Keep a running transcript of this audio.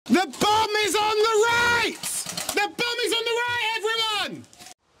The bomb is on the right! The bomb is on the right, everyone!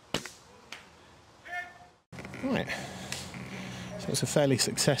 Right, so it's a fairly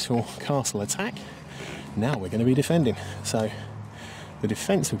successful castle attack. Now we're going to be defending. So the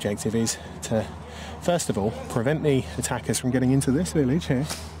defence objective is to, first of all, prevent the attackers from getting into this village here.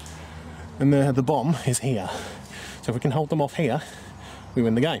 And the bomb is here. So if we can hold them off here, we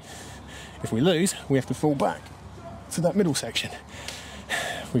win the game. If we lose, we have to fall back to that middle section.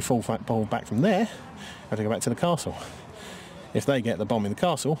 If we fall back from there, we have to go back to the castle. If they get the bomb in the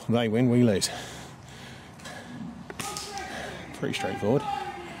castle, they win, we lose. Pretty straightforward.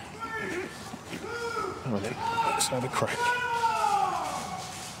 Oh, then, let's have a crack.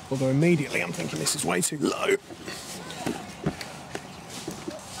 Although immediately I'm thinking this is way too low.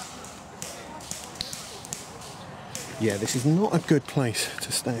 Yeah, this is not a good place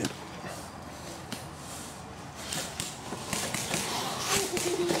to stand.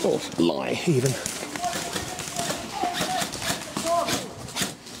 Or lie, even. Oh,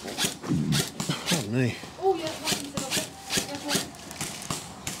 me.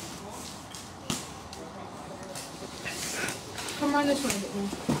 Come round this way a bit more.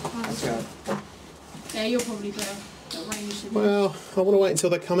 Let's go. Yeah, you're probably better at range. Well, I want to wait until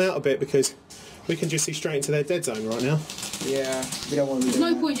they come out a bit because we can just see straight into their dead zone right now. Yeah, we don't want to. There's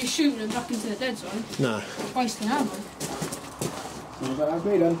no point just shooting them back into the dead zone. No. Wasting ammo. Sounds like I've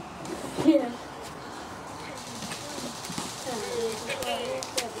been done. Yeah.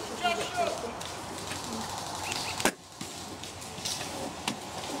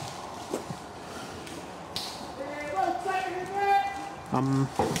 I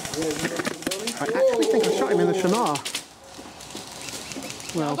actually think I shot him in the Shinar.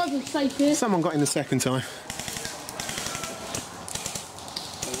 Well, I'll go for the safe here. Someone got in the second time.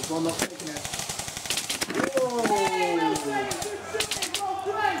 There's one not taking it.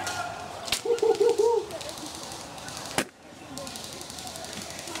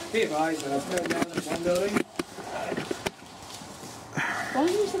 Be advised, I've turned down at one building. Why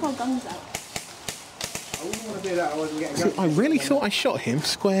don't you stick our guns out? I wouldn't want to do that, I wasn't getting See, guns. I really thought I shot him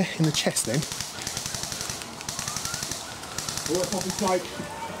square in the chest then. Oh, it's off his side.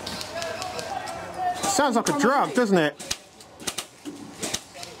 Sounds like a drug, doesn't it?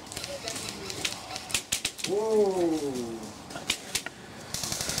 Whoa.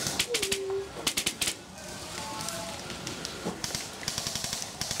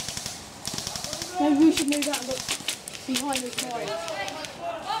 Maybe we should move out and look behind this wire.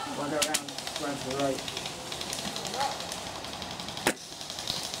 I'll go around to the right.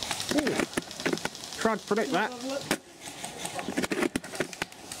 Ooh. Tried to predict that.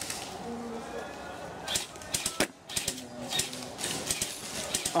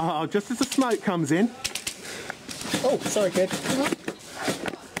 Oh, just as the smoke comes in. Oh, sorry, kid.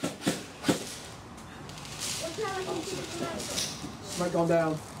 Smoke gone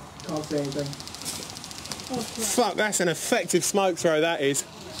down. Can't see anything. Fuck, that's an effective smoke throw, that is.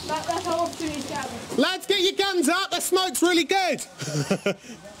 That's our opportunity to get out. Lads, get your guns up, the smoke's really good.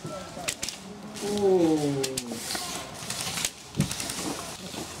 Ooh.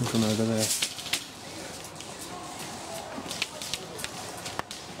 From over there.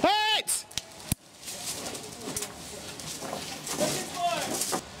 Hit!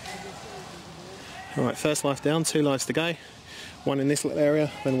 Alright, first life down, 2 lives to go. One in this little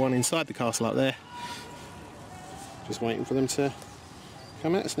area, then one inside the castle up there. Just waiting for them to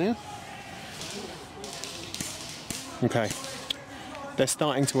come at us now. Okay, they're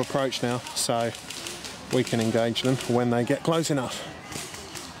starting to approach now, so we can engage them when they get close enough.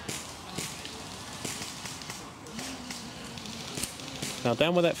 Now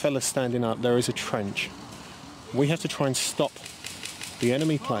down where that fella's standing up, there is a trench. We have to try and stop the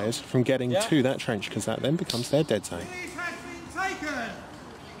enemy players from getting to that trench, because that then becomes their dead zone.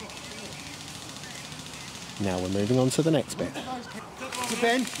 Now we're moving on to the next bit.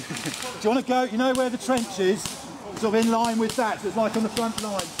 Ben, do you want to go, you know where the trench is? Sort of in line with that, so it's like on the front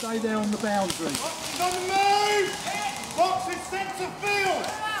line. Stay there on the boundary. Box on the move! Box in centre field!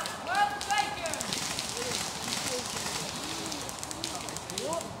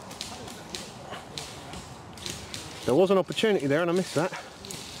 There was an opportunity there and I missed that.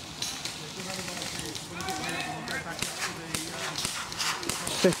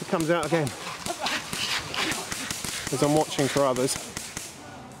 See if it comes out again. As I'm watching for others.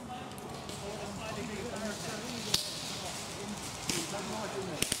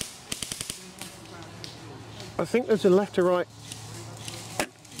 I think there's a left to right.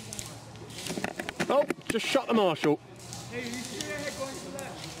 Oh, just shot the marshal.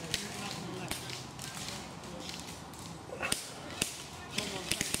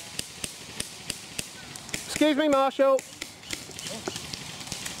 Excuse me, Marshall.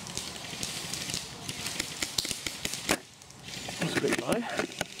 That's a bit low.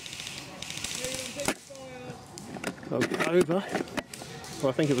 Over. Well,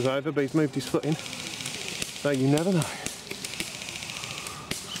 I think it was over, but he's moved his foot in. So you never know.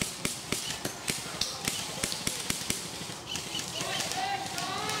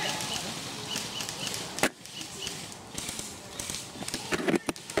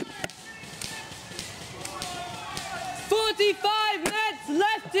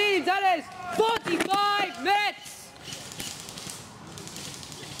 Left team, that is 45 minutes!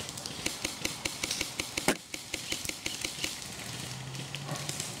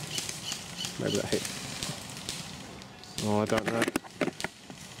 Maybe that hit. Oh, I don't know.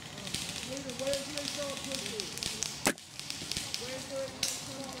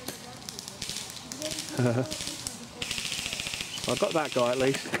 I got that guy at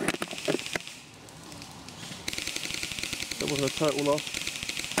least. That wasn't a total loss.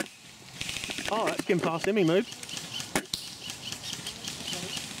 Oh, that skimmed past him, he moved.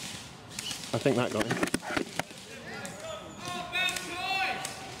 I think that got him.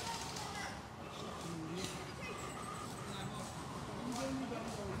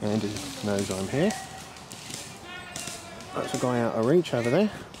 And he knows I'm here. That's a guy out of reach over there.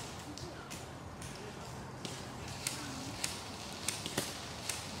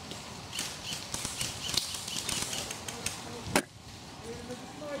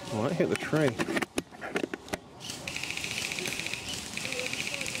 Oh, that hit the tree.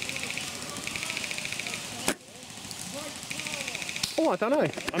 Oh, I don't know.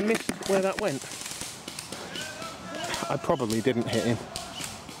 I missed where that went. I probably didn't hit him.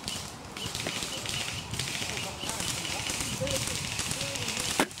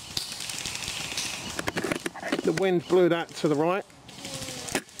 The wind blew that to the right.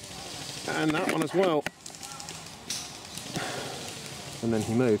 And that one as well. And then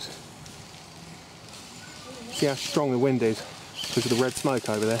he moves. See how strong the wind is because of the red smoke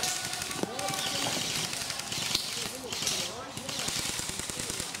over there.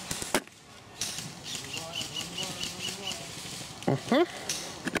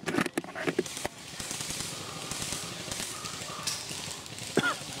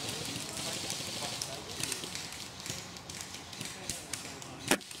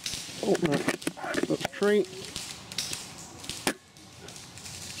 Oh no, that's a tree.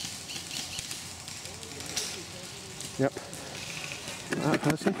 Yep, that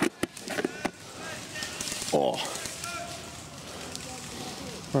person. Oh,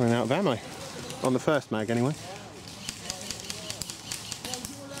 running out of ammo on the first mag anyway.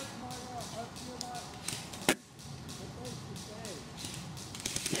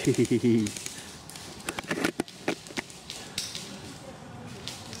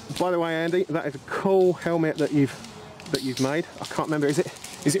 By the way, Andy, that is a cool helmet that you've made. I can't remember. Is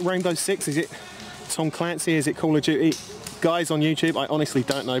it Rainbow Six? Is it Tom Clancy? Is it Call of Duty? Guys on YouTube, I honestly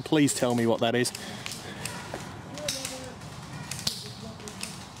don't know. Please tell me what that is.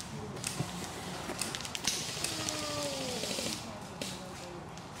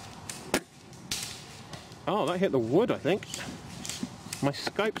 Oh, that hit the wood, I think. My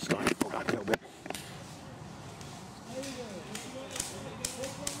scope's starting to pull back a little bit.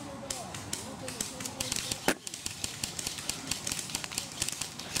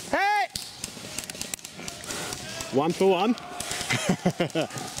 Hey! 1 for 1.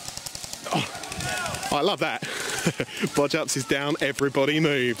 Oh, I love that. Bodgeups is down, everybody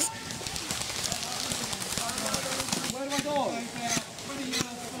moves. Where do I go?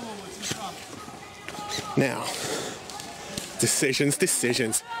 Now,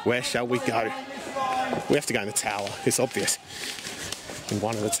 decisions. Where shall we go? We have to go in the tower, it's obvious. In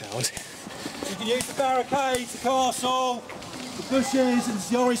one of the towers. You can use the barricades, the castle, the bushes and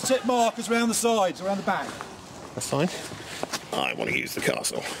the orange tip markers around the sides, around the back. That's fine. I want to use the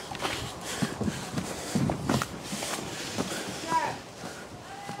castle.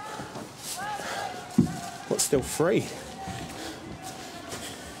 What's still free?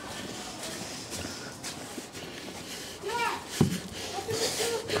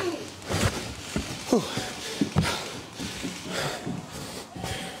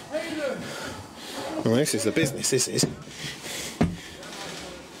 Well, this is the business, this is.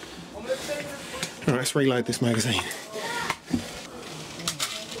 Alright, let's reload this magazine.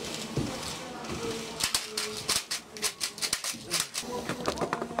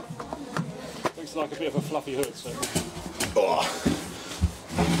 Looks like a bit of a fluffy hood, so. Oh.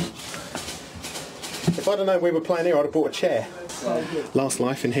 If I'd have known we were playing here, I'd have bought a chair. Last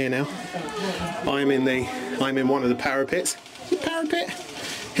life in here now. I'm in one of the parapets. Is it parapet?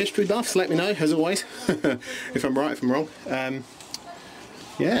 History buffs, let me know, as always, if I'm right, if I'm wrong.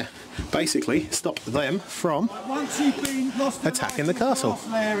 Yeah, basically stop them from Once you've been lost attacking the castle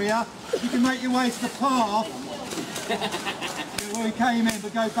area, you can make your way to the path where we came in,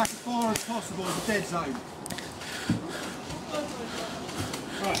 but go back as far as possible as a dead zone.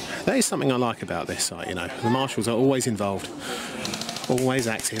 That is something I like about this site, you know. The marshals are always involved, always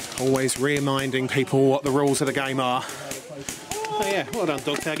active, always reminding people what the rules of the game are. So yeah, well done,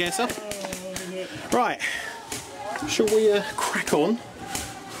 Dogtail Guesser. Right, shall we crack on?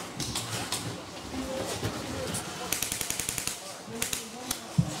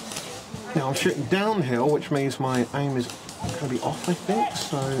 Now I'm shooting downhill, which means my aim is going to be off, I think,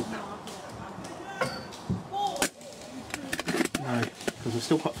 so... No, because we're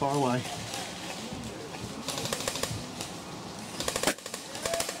still quite far away.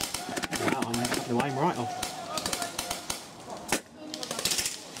 Wow, I'm got the aim right off.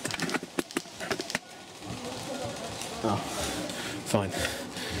 Oh, fine.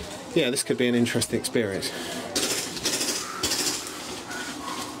 Yeah, this could be an interesting experience.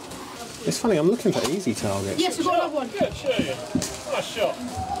 It's funny, I'm looking for easy targets. Yes, we've got another one. Good, sure. Nice shot.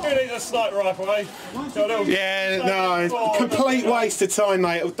 Who needs a sniper rifle, eh? Yeah, no, complete waste of time,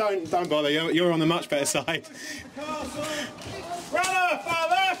 mate. Don't bother. You're on the much better side. Runner, far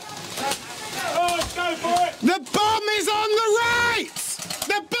left. Oh, go for it. The bomb is on the right.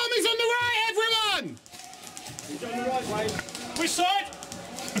 The bomb is on the right, everyone. He's on the right way. Which side?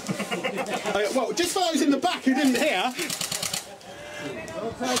 Well, just for those in the back who didn't hear.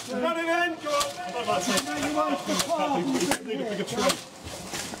 Run it in. Go on. I don't like it. Need a bigger tree. I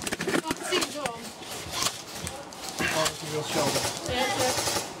can see his arm. Your shoulder. Yeah.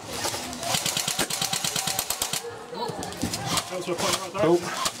 That's a point right there. Oh,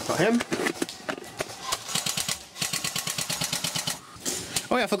 got him.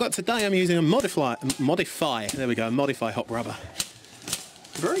 Oh yeah, I forgot today I'm using a modify. There we go, a modify hot rubber.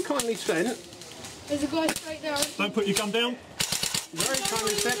 Very kindly sent. There's a guy straight there. Don't put your gun down. Very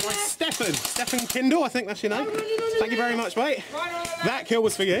kindly sent by Stefan Kindle, I think that's your name. Thank you very much, mate. That kill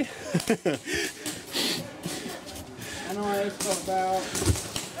was for you. And I've got about...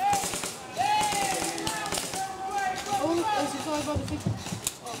 Oh, there's a guy by the big...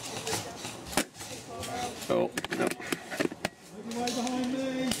 Oh, no. Right behind me.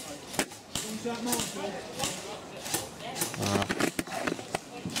 Who's that marshal? I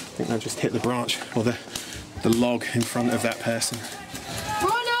think I just hit the branch or the log in front of that person.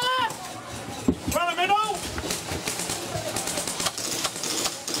 Runner! Run the middle.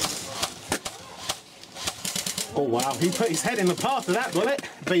 Oh wow, he put his head in the path of that bullet.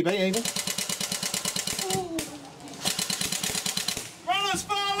 BB even. Runners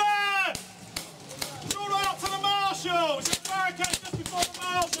far left. Draw out to the marshal. It's a barricade just before the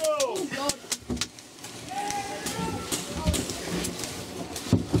marshal.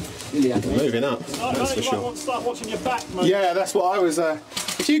 Moving up, that's for sure. Want to start watching your back, mate. Yeah, that's what I was...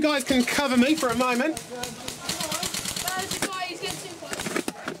 If you guys can cover me for a moment. There's a guy, he's getting too close.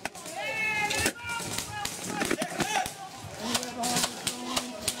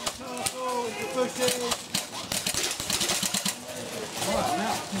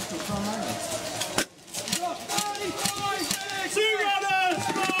 Two runners.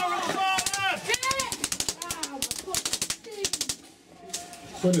 Far left.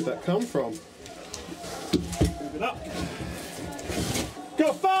 Where did that come from? Move it up.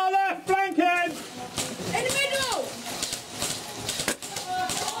 Go far left, flanking. In the middle!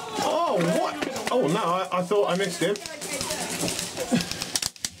 Oh, what? Oh no, I thought I missed him.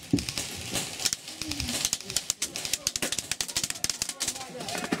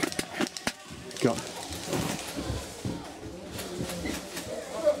 Got it.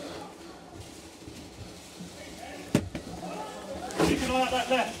 Keep an eye at that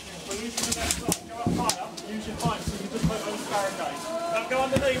left. When you use the left side, go up higher. Use your height so you can just put over the barricade. Don't go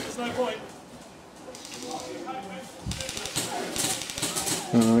underneath, there's no point.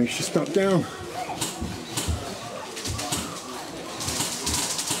 Oh, he's just got down.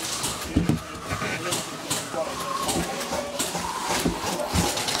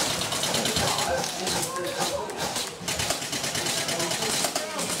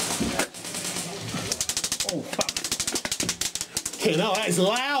 Oh, fuck. You know, that is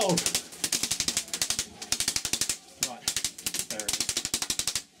loud. Right, there it is.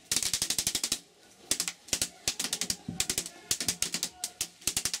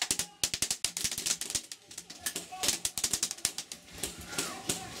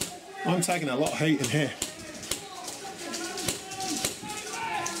 I'm taking a lot of heat in here.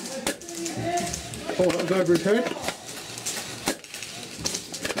 Oh, that was over his head.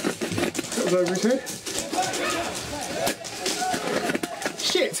 that over his head.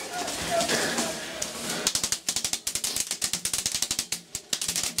 Shit!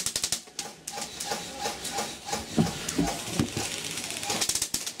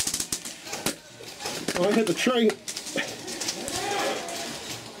 Oh, I hit the tree.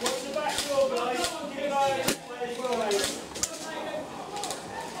 Watch the back door, guys. Keep an eye on it.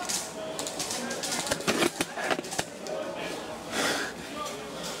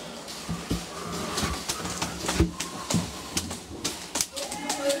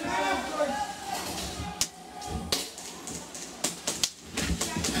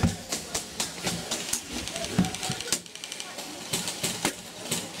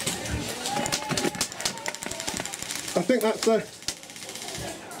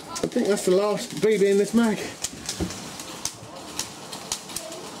 I think that's the last BB in this mag.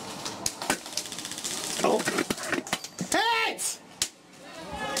 Oh, hit!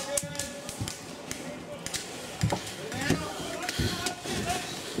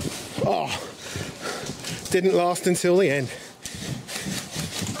 Oh, didn't last until the end.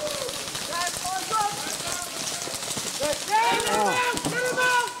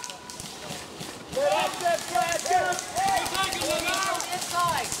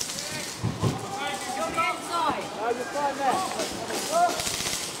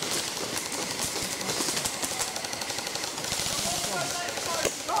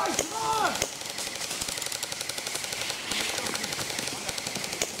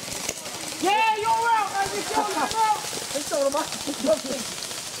 Yeah, you're out, man. You're out. It's all about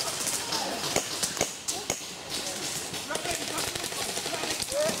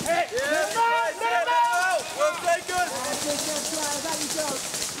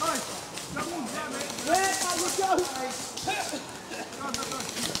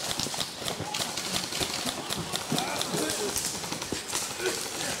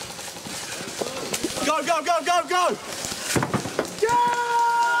Go, go, go, go, go!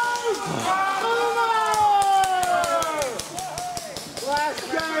 Last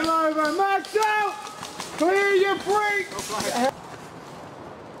game over. Max out. Clear your brake.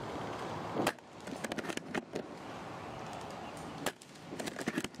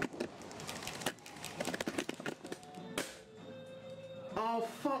 Oh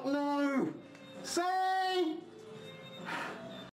fuck no! Sam!